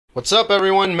What's up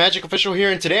everyone, Magic Official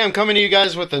here, and today I'm coming to you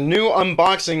guys with a new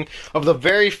unboxing of the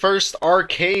very first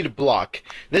arcade block.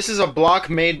 This is a block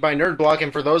made by NerdBlock,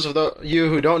 and for those of you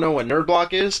who don't know what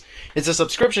NerdBlock is, it's a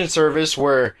subscription service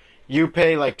where you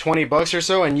pay like 20 bucks or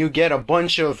so and you get a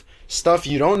bunch of stuff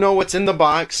you don't know what's in the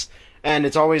box, and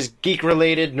it's always geek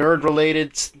related, nerd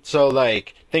related, so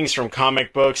like things from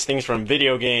comic books, things from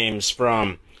video games,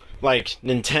 from like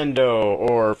Nintendo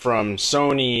or from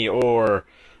Sony or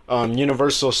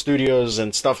Universal Studios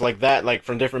and stuff like that, like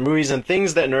from different movies and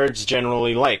things that nerds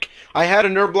generally like. I had a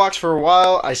NerdBlocks for a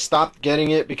while. I stopped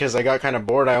getting it because I got kind of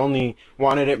bored. I only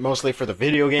wanted it mostly for the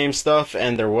video game stuff,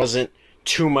 and there wasn't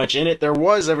too much in it. There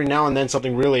was every now and then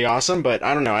something really awesome, but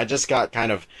I don't know, I just got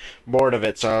kind of bored of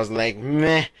it, so I was like,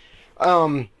 meh.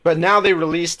 But now they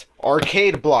released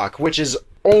Arcade Block, which is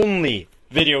only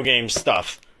video game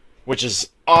stuff, which is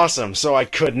awesome, so I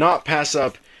could not pass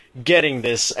up getting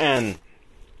this. And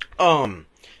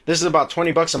this is about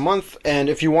 20 bucks a month, and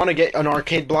if you want to get an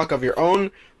arcade block of your own,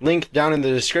 link down in the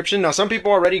description. Now, some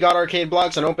people already got arcade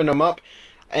blocks and opened them up,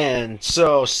 and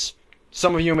so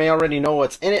some of you may already know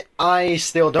what's in it. I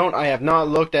still don't. I have not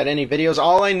looked at any videos.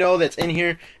 All I know that's in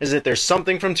here is that there's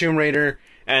something from Tomb Raider,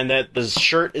 and that the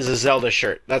shirt is a Zelda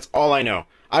shirt. That's all I know.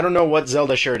 I don't know what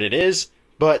Zelda shirt it is,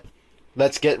 but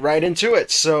let's get right into it.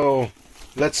 So,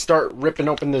 let's start ripping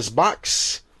open this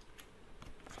box.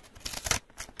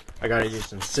 I gotta use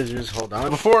some scissors, hold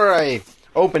on. Before I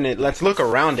open it, let's look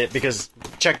around it, because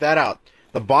check that out.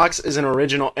 The box is an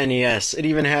original NES. It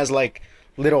even has like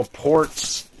little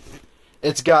ports.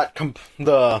 It's got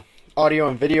the audio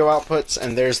and video outputs,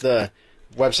 and there's the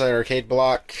website Arcade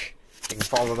Block. You can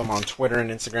follow them on Twitter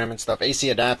and Instagram and stuff. AC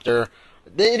adapter.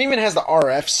 It even has the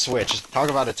RF switch.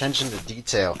 Talk about attention to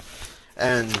detail.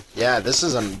 And yeah, this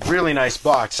is a really nice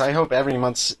box. I hope every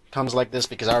month comes like this,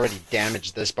 because I already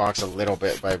damaged this box a little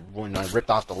bit by when I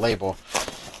ripped off the label.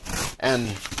 And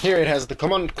here it has the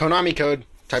Konami code.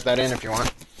 Type that in if you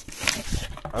want.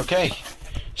 Okay,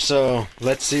 so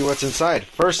let's see what's inside.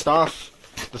 First off,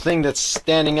 the thing that's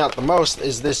standing out the most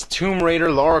is this Tomb Raider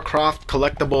Lara Croft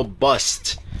collectible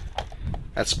bust.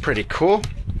 That's pretty cool.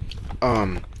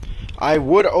 I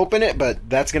would open it, but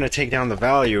that's gonna take down the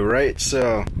value, right?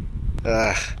 So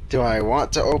do I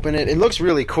want to open it? It looks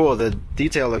really cool. The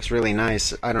detail looks really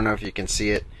nice. I don't know if you can see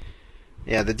it.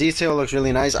 Yeah, the detail looks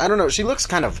really nice. I don't know, she looks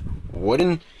kind of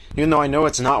wooden. Even though I know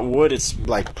it's not wood, it's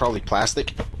like probably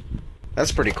plastic.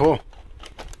 That's pretty cool.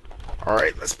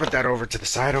 Alright, let's put that over to the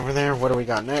side over there. What do we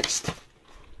got next?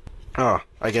 Oh,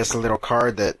 I guess a little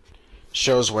card that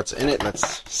shows what's in it.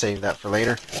 Let's save that for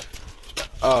later.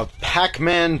 A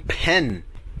Pac-Man pen.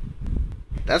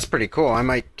 That's pretty cool. I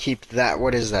might keep that.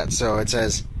 What is that? So it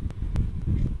says,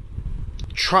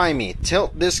 "Try me.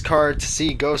 Tilt this card to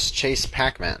see ghosts chase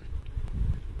Pac-Man."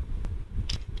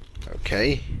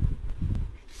 Okay.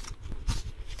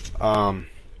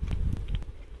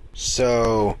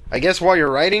 So I guess while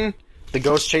you're writing, the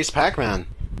ghosts chase Pac-Man.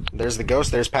 There's the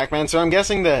ghost, there's Pac-Man. So I'm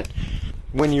guessing that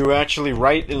when you actually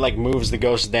write, it like moves the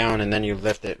ghost down, and then you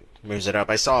lift it, moves it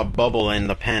up. I saw a bubble in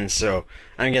the pen, so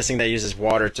I'm guessing that uses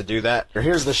water to do that.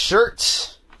 Here's the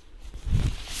shirt.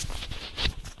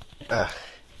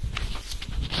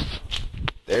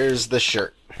 There's the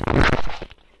shirt.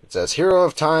 It says Hero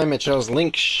of Time. It shows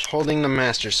Link holding the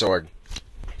Master Sword.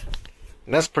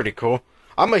 And that's pretty cool.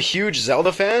 I'm a huge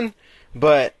Zelda fan,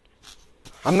 but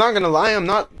I'm not gonna lie,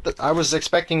 I was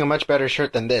expecting a much better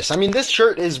shirt than this. I mean, this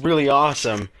shirt is really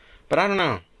awesome, but I don't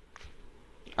know.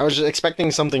 I was expecting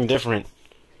something different.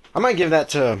 I might give that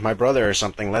to my brother or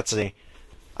something. Let's see.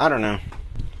 I don't know.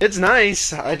 It's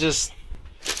nice. I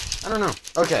don't know.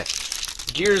 Okay.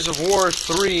 Gears of War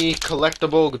 3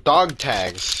 collectible dog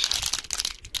tags.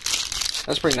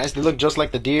 That's pretty nice. They look just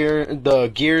like the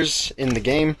gears in the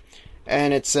game.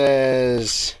 And it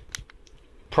says,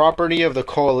 "Property of the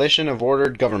Coalition of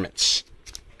Ordered Governments."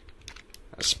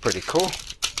 That's pretty cool.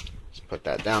 Let's put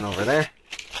that down over there.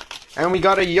 And we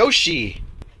got a Yoshi.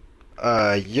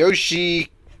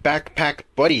 Yoshi Backpack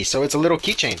Buddy. So it's a little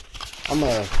keychain. I'm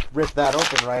gonna rip that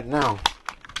open right now.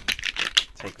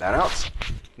 Take that out.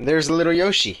 And there's a little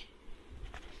Yoshi.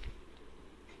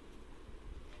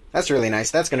 That's really nice.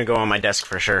 That's gonna go on my desk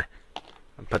for sure.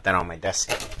 I'll put that on my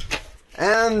desk.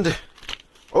 And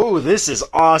oh, this is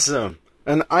awesome.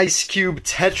 An Ice Cube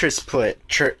Tetris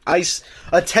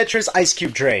a Tetris Ice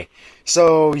Cube tray.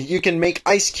 So you can make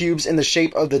ice cubes in the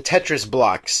shape of the Tetris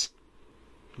blocks.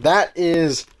 That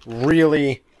is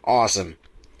really awesome.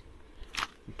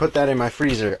 Put that in my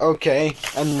freezer. Okay,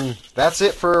 and that's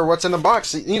it for what's in the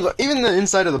box. Even the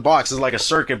inside of the box is like a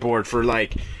circuit board for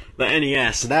like the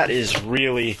NES. That is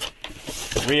really,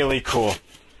 really cool.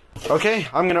 Okay,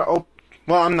 I'm gonna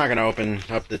well, I'm not gonna open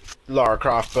up the Lara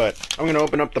Croft, but I'm gonna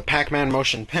open up the Pac-Man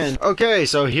Motion Pen. Okay,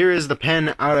 so here is the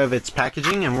pen out of its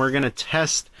packaging, and we're gonna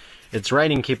test its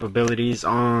writing capabilities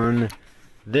on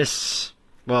this.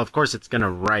 Well, of course it's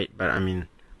gonna write, but I mean,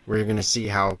 we're gonna see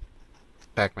how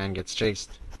Pac-Man gets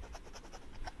chased.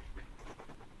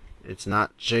 It's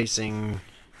not chasing.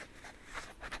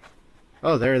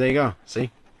 Oh, there they go.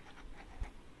 See?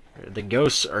 The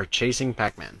ghosts are chasing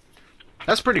Pac-Man.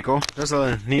 That's pretty cool. That's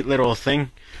a neat little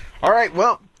thing. Alright,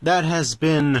 well, that has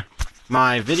been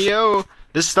my video.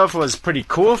 This stuff was pretty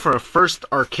cool for a first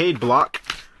arcade block.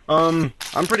 I'm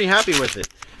pretty happy with it.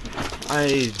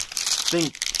 I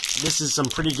think this is some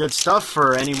pretty good stuff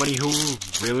for anybody who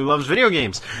really loves video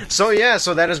games. So yeah,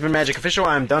 so that has been Magic Official.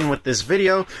 I'm done with this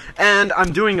video, and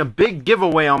I'm doing a big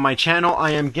giveaway on my channel.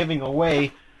 I am giving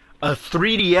away a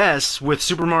 3DS with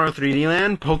Super Mario 3D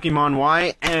Land, Pokemon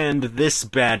Y, and this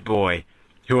bad boy,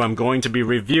 who I'm going to be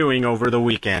reviewing over the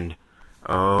weekend.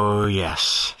 Oh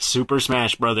yes, Super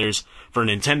Smash Bros. For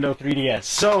Nintendo 3DS.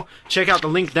 So, check out the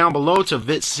link down below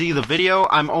to see the video.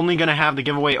 I'm only going to have the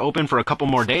giveaway open for a couple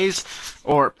more days,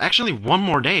 or actually one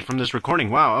more day from this recording.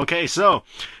 Wow, okay, so,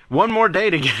 one more day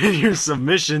to get your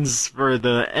submissions for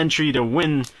the entry to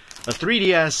win a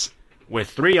 3DS with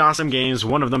 3 awesome games,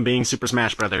 one of them being Super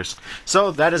Smash Bros.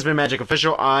 So, that has been Magic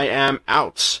Official. I am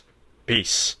out.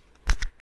 Peace.